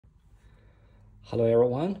Hello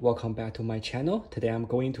everyone, welcome back to my channel. Today I'm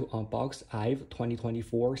going to unbox IVE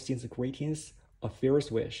 2024 Season's Greetings, A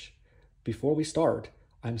Fierce Wish. Before we start,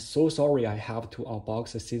 I'm so sorry I have to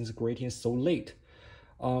unbox the Season's Greetings so late.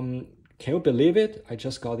 Can you believe it? I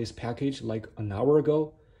just got this package like an hour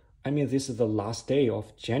ago. I mean, this is the last day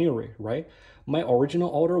of January, right? My original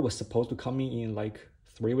order was supposed to come in like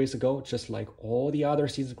 3 weeks ago, just like all the other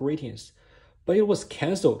Season's Greetings. But it was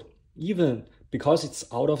canceled, even because it's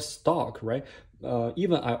out of stock, right?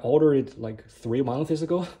 Even I ordered it like 3 months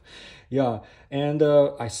ago. Yeah, and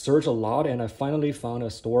I searched a lot and I finally found a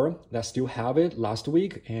store that still have it last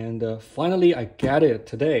week, and finally I get it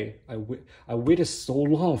today. I waited so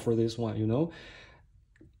long for this one, you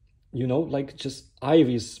know, like just IVE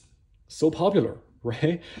is so popular,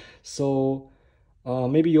 right? So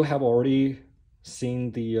maybe you have already seen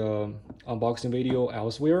the unboxing video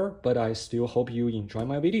elsewhere, but I still hope you enjoy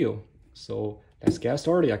my video. So let's get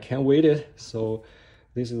started. I can't wait it. So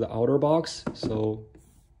this is the outer box. So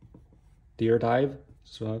dear Dive,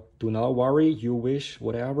 so do not worry, you wish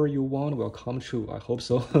whatever you want will come true. I hope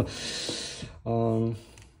so.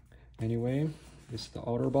 Anyway, this is the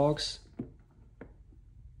outer box.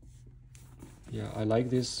 Yeah, I like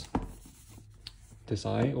this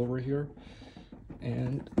design over here.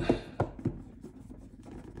 And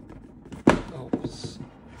oh, it's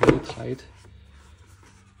really tight.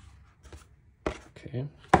 Okay,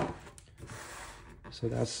 so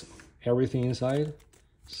that's everything inside.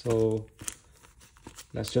 So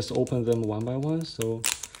let's just open them one by one. So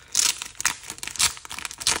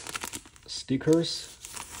stickers.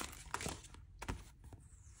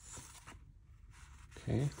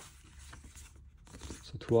 Okay,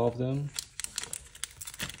 so 2 of them.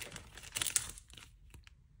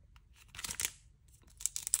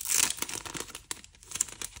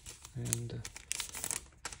 And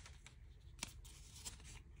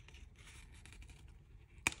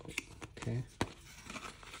okay,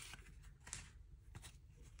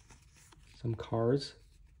 some cards,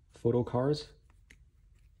 photo cards.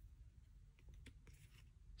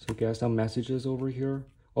 So get some messages over here.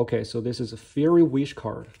 Okay, so this is a fairy wish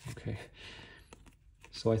card. Okay,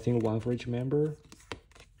 so I think 1 for each member.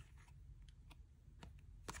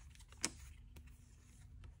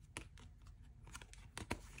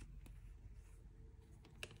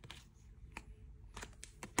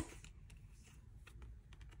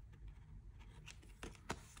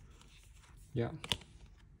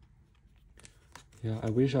 Yeah,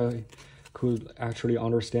 I wish I could actually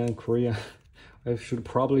understand Korean. I should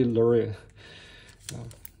probably learn it.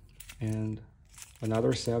 And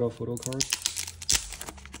another set of photo cards.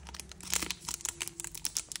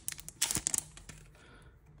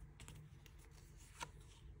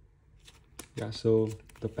 Yeah, so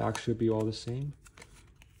the back should be all the same.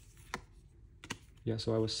 Yeah,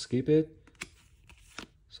 so I will skip it.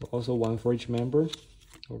 So also 1 for each member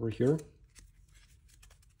over here.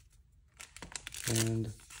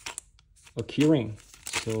 And a keyring.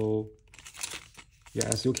 So yeah,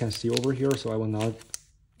 as you can see over here, so I will not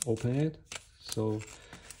open it. So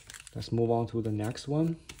let's move on to the next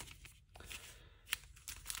one.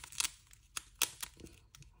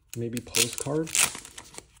 Maybe postcard.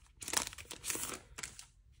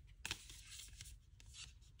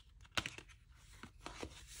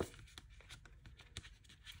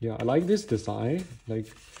 Yeah, I like this design. Like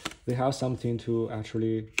they have something to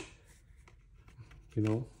actually, you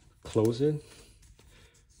know, close it.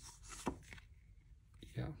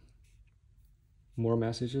 Yeah, more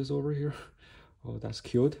messages over here. Oh, that's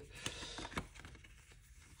cute.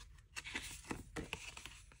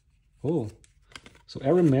 Oh, so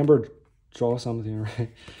every member draw something, right?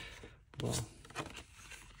 Wow.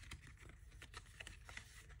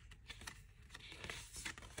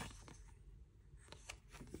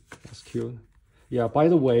 That's cute. Yeah, by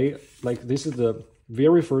the way, like this is the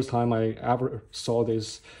very first time I ever saw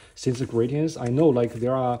this Season's Greetings. I know like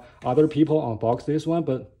there are other people unbox this one,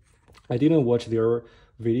 but I didn't watch their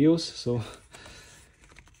videos, so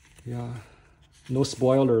yeah, no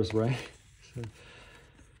spoilers, right? So,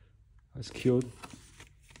 that's cute.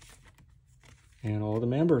 And all the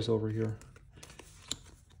members over here.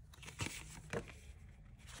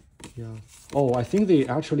 Yeah. Oh, I think they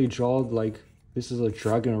actually draw like this is a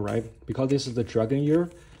dragon, right? Because this is the dragon year.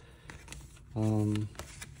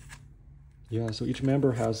 Yeah, so each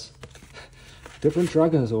member has different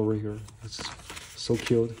dragons over here. It's so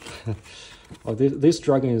cute. Oh, this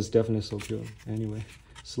dragon is definitely so cute. Anyway,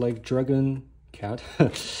 it's like dragon cat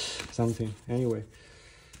something. Anyway,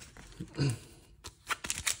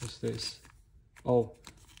 what's this? Oh,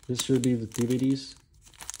 this should be the DVDs.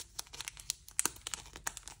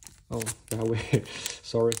 Oh, that way.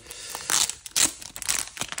 Sorry.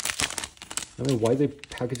 I don't know why they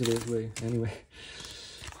package it this way. Anyway.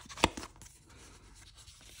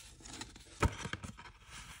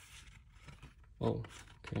 Oh,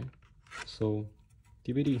 okay. So,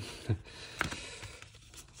 DVD.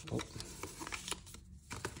 Oh.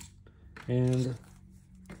 And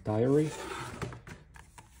diary.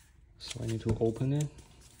 So I need to open it.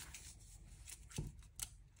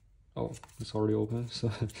 Oh, it's already open. So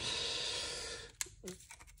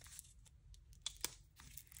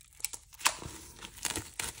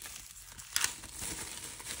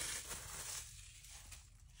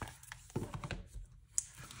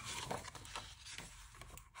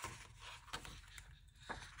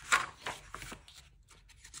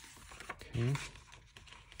okay.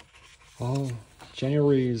 Oh,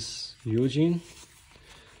 January is Eugene.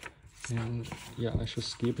 And yeah, I should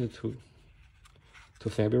skip it to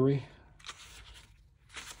February.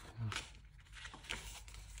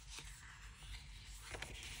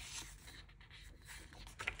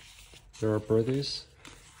 There are birthdays.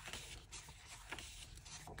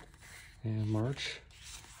 And March.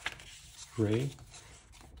 Ray.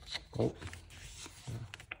 Oh.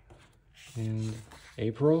 Yeah. And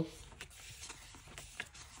April.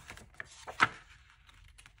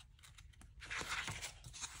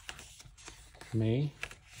 May.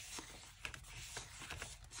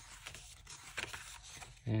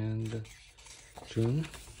 And June.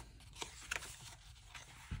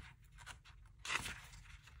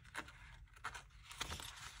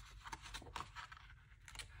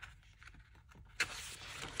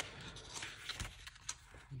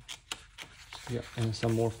 Yeah, and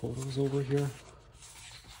some more photos over here.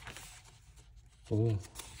 Oh,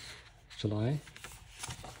 July.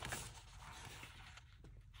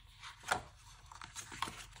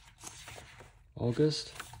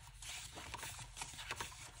 August.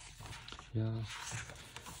 Yeah.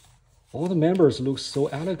 All the members look so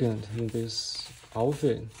elegant in this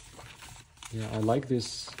outfit. Yeah, I like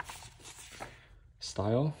this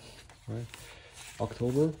style, right?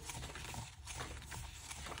 October.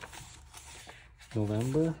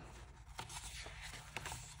 November.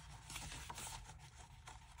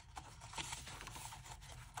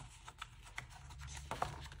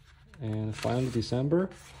 And finally December.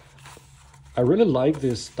 I really like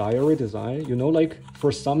this diary design. You know, like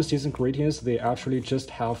for some season greetings, they actually just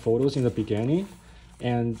have photos in the beginning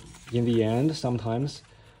and in the end sometimes.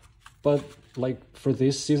 But like for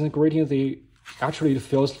this season greeting, they actually, it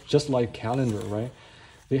feels just like calendar, right?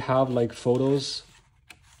 They have like photos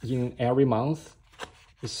in every month.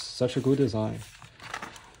 It's such a good design.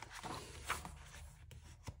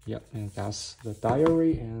 Yeah, and that's the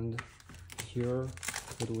diary. And here,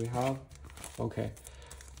 what do we have? Okay,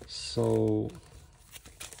 so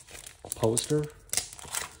poster.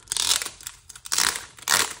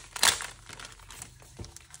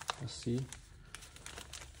 Let's see.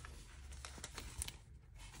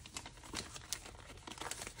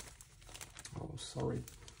 Oh, sorry.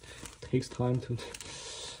 It takes time to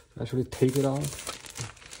actually take it out.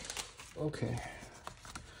 Okay.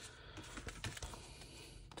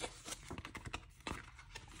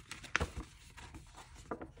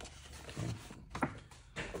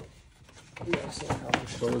 Yeah, so I have to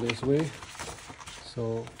show it this way.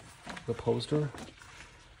 So the poster.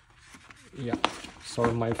 Yeah.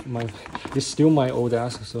 Sorry, my it's still my old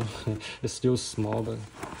desk, so it's still small, but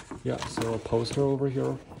yeah, so a poster over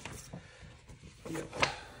here. Yeah.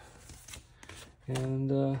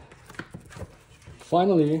 And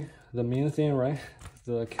finally, the main thing, right?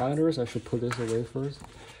 The calendars. I should put this away first.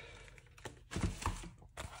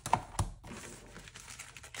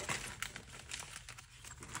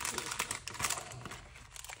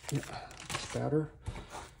 Yeah, it's better.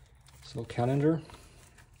 So calendar.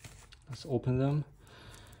 Let's open them.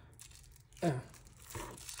 Yeah.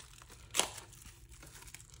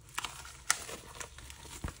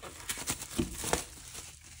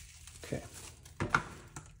 Okay.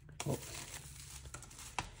 Oh.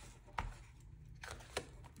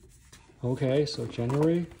 Okay, so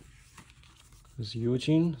January is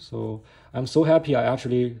Eugene. So I'm so happy I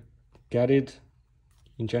actually get it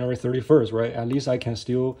in January 31st, right? At least I can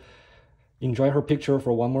still enjoy her picture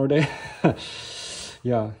for one more day.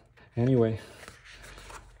 Yeah, anyway.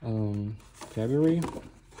 February,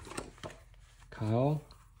 Kyle,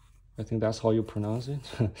 I think that's how you pronounce it.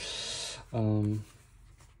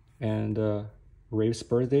 And Rave's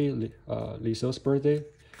birthday, Lisa's birthday.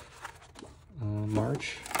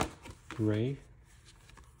 March, Ray.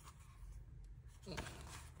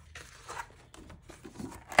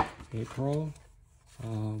 April,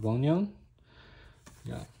 Wang Yang.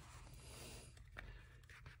 Yeah.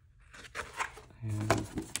 And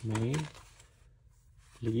May,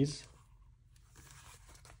 Liz.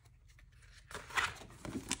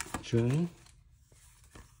 June,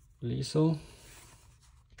 Liesel.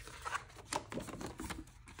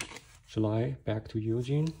 July, back to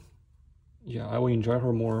Eugene. Yeah, I will enjoy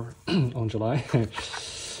her more on July.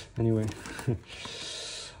 Anyway,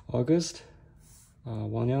 August,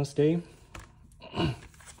 Wang Yang's Day. And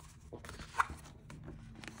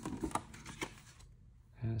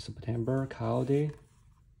September, Cow Day.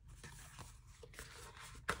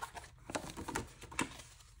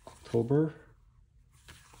 October.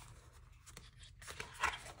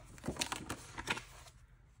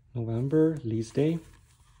 November, Lee's Day.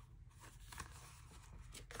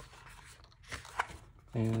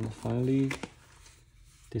 And finally,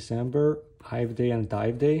 December, IVE Day and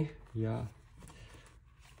Dive Day. Yeah.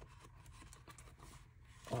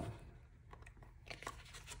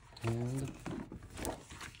 And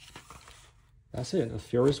that's it, a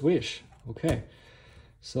Furious Wish. Okay,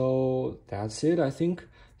 so that's it, I think.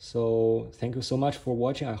 So thank you so much for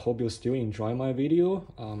watching. I hope you still enjoy my video.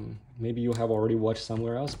 Maybe you have already watched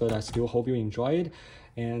somewhere else, but I still hope you enjoy it.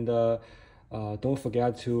 And don't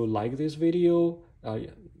forget to like this video.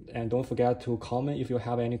 And don't forget to comment if you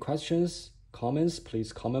have any comments,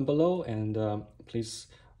 please comment below. And please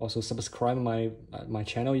also subscribe my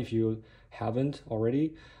channel if you haven't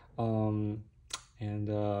already. Thank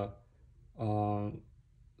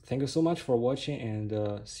you so much for watching,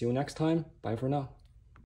 and see you next time. Bye for now.